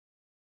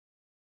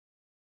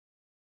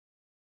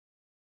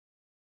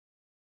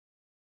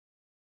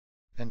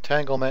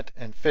entanglement,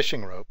 and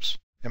fishing ropes,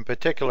 in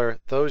particular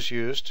those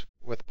used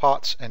with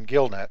pots and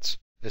gill nets,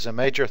 is a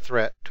major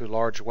threat to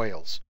large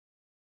whales.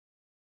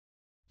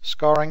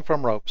 Scarring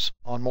from ropes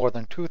on more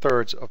than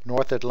two-thirds of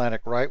North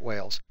Atlantic right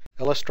whales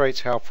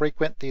illustrates how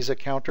frequent these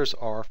encounters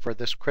are for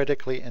this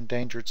critically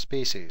endangered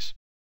species.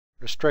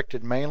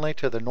 Restricted mainly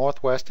to the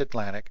northwest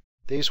Atlantic,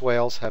 these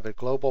whales have a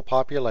global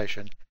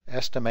population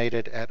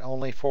estimated at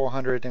only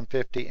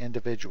 450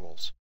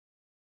 individuals.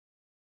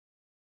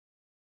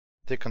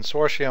 The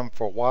Consortium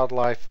for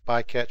Wildlife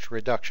Bycatch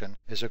Reduction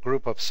is a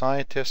group of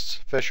scientists,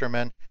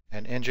 fishermen,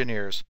 and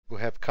engineers who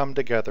have come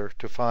together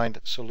to find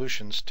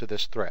solutions to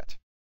this threat.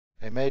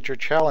 A major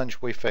challenge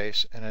we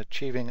face in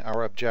achieving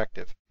our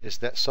objective is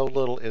that so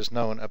little is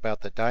known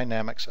about the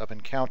dynamics of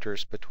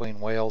encounters between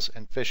whales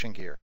and fishing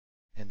gear.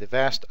 In the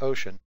vast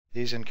ocean,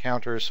 these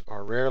encounters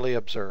are rarely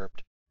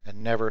observed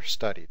and never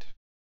studied.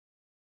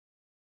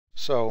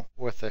 So,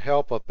 with the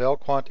help of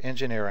Belquant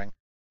Engineering,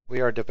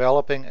 we are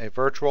developing a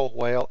virtual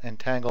whale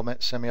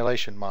entanglement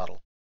simulation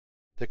model.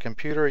 The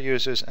computer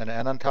uses an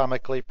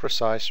anatomically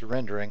precise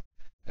rendering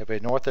of a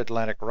North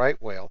Atlantic right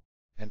whale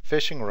and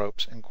fishing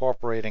ropes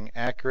incorporating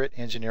accurate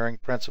engineering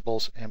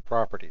principles and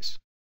properties.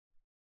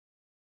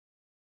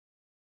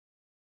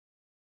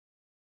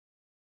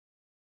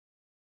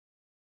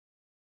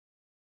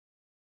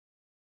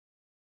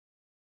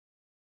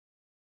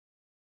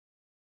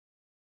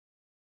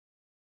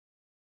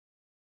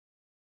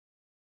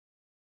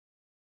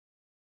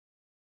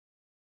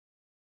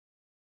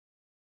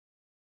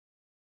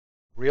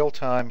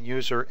 Real-time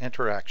user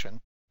interaction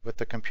with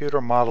the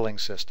computer modeling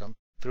system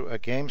through a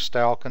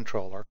game-style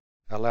controller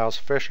allows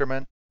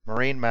fishermen,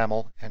 marine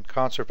mammal and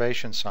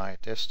conservation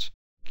scientists,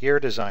 gear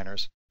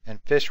designers,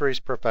 and fisheries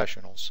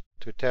professionals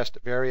to test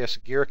various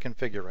gear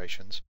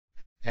configurations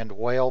and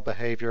whale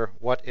behavior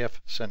what-if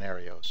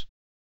scenarios.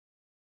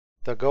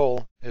 The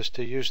goal is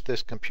to use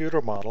this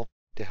computer model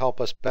to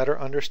help us better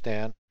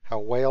understand how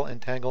whale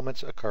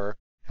entanglements occur,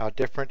 how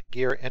different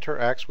gear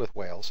interacts with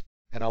whales,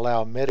 and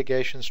allow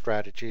mitigation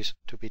strategies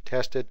to be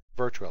tested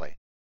virtually.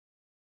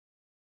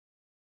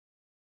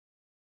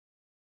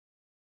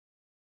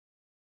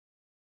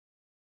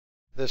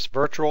 This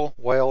virtual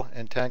whale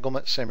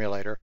entanglement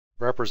simulator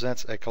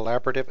represents a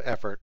collaborative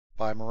effort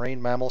by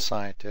marine mammal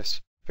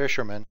scientists,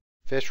 fishermen,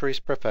 fisheries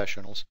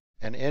professionals,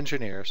 and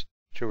engineers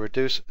to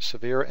reduce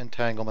severe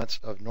entanglements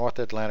of North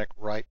Atlantic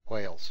right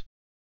whales.